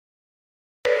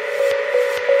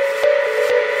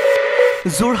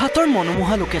যোৰহাটৰ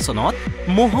মনোমোহা লোকেশ্যনত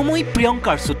মোহময়ী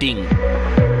প্ৰিয়ংকাৰ শ্বুটিং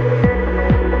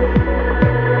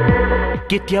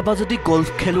কেতিয়াবা যদি গল্ফ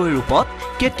খেলুৱৈৰ ৰূপত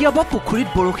কেতিয়াবা পুখুৰীত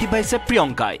বৰশী বাইছে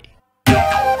প্ৰিয়ংকাই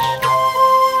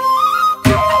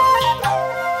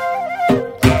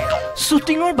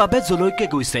শ্বুটিঙৰ বাবে জলৈকে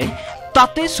গৈছে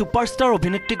তাতে সুপাৰষ্টাৰ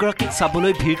অভিনেত্ৰীগৰাকীক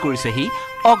চাবলৈ ভিৰ কৰিছেহি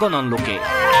অগণন লোকে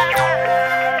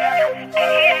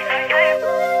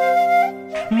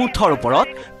মুঠৰ ওপৰত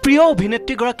প্ৰিয়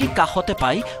অভিনেত্ৰীগৰাকীক কাষতে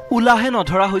পাই উলাহে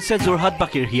নধৰা হৈছে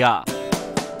যোৰহাটবাসীৰ হিয়া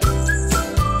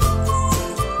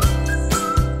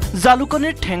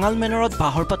জালুকনিৰ ঠেঙাল মেনৰত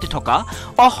বাহৰ পাতি থকা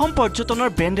অসম পৰ্যটনৰ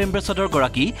ব্ৰেণ্ড এম্বেছাডৰ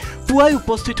গৰাকী পুৱাই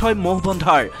উপস্থিত হয়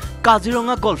মোহবন্ধাৰ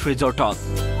কাজিৰঙা গল্ফ ৰিজৰ্টত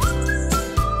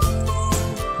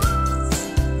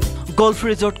গল্ফ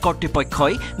ৰিজৰ্ট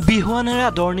কৰ্তৃপক্ষই বিহুৱানেৰে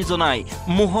আদৰণি জনায়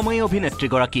মোহময়ী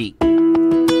অভিনেত্ৰীগৰাকীক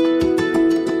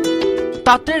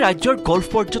তাতে ৰাজ্যৰ গল্ফ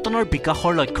পৰ্যটনৰ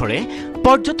বিকাশৰ লক্ষ্যৰে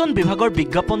পৰ্যটন বিভাগৰ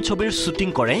বিজ্ঞাপন ছবিৰ শ্বুটিং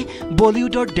কৰে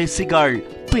বলিউডৰ দেশী গাৰ্ল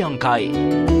প্ৰিয়ংকাই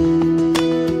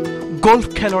গল্ফ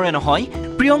খেলৰে নহয়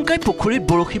প্ৰিয়ংকাই পুখুৰীত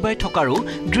বৰশী বাই থকাৰো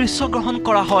দৃশ্য গ্ৰহণ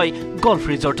কৰা হয় গল্ফ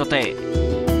ৰিজৰ্টতে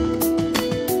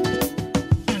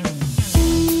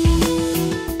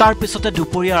তাৰ পিছতে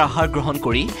দুপৰীয়াৰ আহাৰ গ্ৰহণ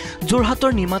কৰি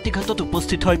যোৰহাটৰ নিমাতীঘাটত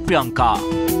উপস্থিত হয় প্ৰিয়ংকা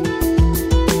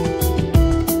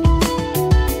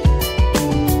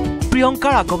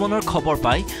প্ৰিয়ংকাৰ আগমনৰ খবৰ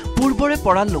পাই পূৰ্বৰে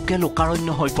পৰা লোকে লোকাৰণ্য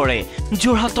হৈ পৰে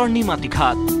যোৰহাটৰ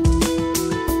নিমাতীঘাট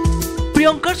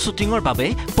প্ৰিয়ংকাৰ শ্বুটিঙৰ বাবে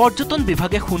পৰ্যটন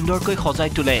বিভাগে সুন্দৰকৈ সজাই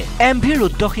তোলে MV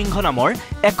ৰুদ্ৰসিংহ নামৰ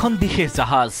এখন বিশেষ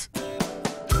জাহাজ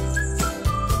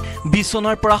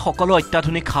বিছনাৰ পৰা সকলো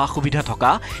অত্যাধুনিক সা সুবিধা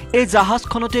থকা এই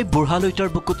জাহাজখনতে বুঢ়ালৈতৰ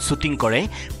বুকুত শ্বুটিং কৰে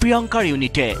প্ৰিয়ংকাৰ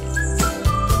ইউনিটে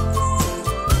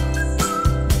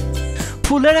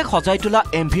ফুলেৰে সজাই তোলা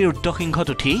MV ৰুদ্ৰসিংহত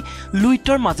উঠি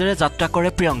লুইতৰ মাজেৰে যাত্ৰা কৰে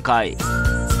প্ৰিয়ংকাই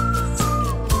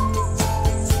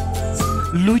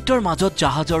লুইতৰ মাজত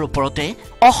জাহাজৰ ওপৰতে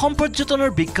অসম পৰ্যটনৰ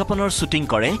বিজ্ঞাপনৰ শ্বুটিং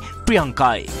কৰে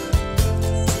প্ৰিয়ংকাই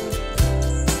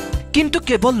কিন্তু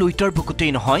কেৱল লুইতৰ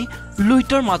বুকুতেই নহয়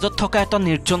লুইতৰ মাজত থকা এটা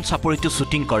নিৰ্জন চাপৰিটো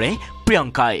শ্বুটিং কৰে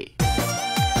প্ৰিয়ংকাই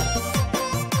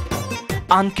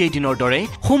আন কেইদিনৰ দৰে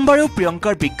সোমবাৰেও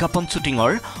প্ৰিয়ংকাৰ বিজ্ঞাপন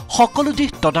শ্বুটিঙৰ সকলো দিশ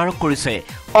তদাৰক কৰিছে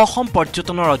অসম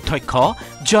পৰ্যটনৰ অধ্যক্ষ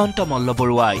জয়ন্ত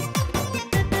মল্লবৰুৱাই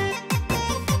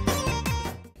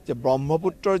যে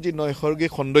ব্ৰহ্মপুত্ৰৰ যি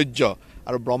নৈসৰ্গিক সৌন্দৰ্য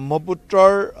আৰু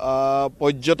ব্ৰহ্মপুত্ৰৰ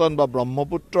পৰ্যটন বা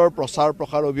ব্ৰহ্মপুত্ৰৰ প্ৰচাৰ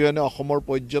প্ৰসাৰ অবিহনে অসমৰ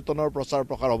পৰ্যটনৰ প্ৰচাৰ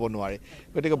প্ৰসাৰ হ'ব নোৱাৰে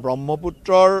গতিকে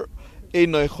ব্ৰহ্মপুত্ৰৰ এই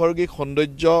নৈসৰ্গিক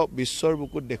সৌন্দৰ্য বিশ্বৰ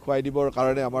বুকুত দেখুৱাই দিবৰ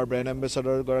কাৰণে আমাৰ ব্ৰেণ্ড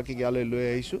এম্বেছাডৰ গৰাকীক ইয়ালৈ লৈ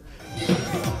আহিছোঁ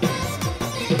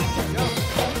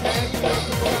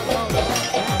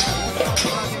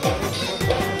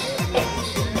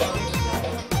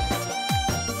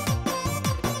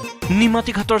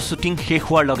নিমাতীঘাটৰ শ্বুটিং শেষ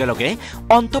হোৱাৰ লগে লগে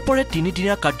অন্তপৰে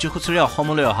তিনিদিনীয়া কাৰ্যসূচীৰে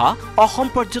অসমলৈ অহা অসম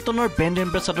পৰ্যটনৰ ব্ৰেণ্ড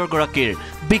এম্বেছাডৰ গৰাকীৰ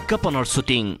বিজ্ঞাপনৰ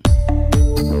শ্বুটিং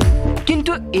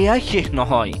কিন্তু এয়াই শেষ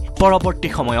নহয় পৰৱৰ্তী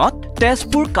সময়ত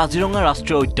তেজপুৰ কাজিৰঙা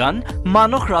ৰাষ্ট্ৰীয় উদ্যান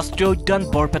মানস ৰাষ্ট্ৰীয় উদ্যান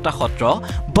বৰপেটা সত্ৰ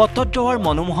বটদ্ৰৱাৰ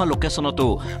মনোমোহা লোকেশ্যনতো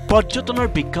পৰ্যটনৰ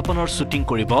বিজ্ঞাপনৰ শ্বুটিং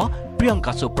কৰিব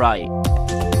প্ৰিয়ংকা চোপ্ৰাই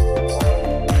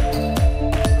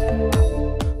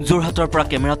যোৰহাটৰ পৰা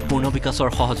কেমেৰাত পূৰ্ণ বিকাশৰ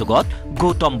সহযোগত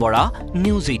Gautam Bora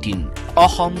news 18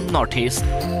 Assam north east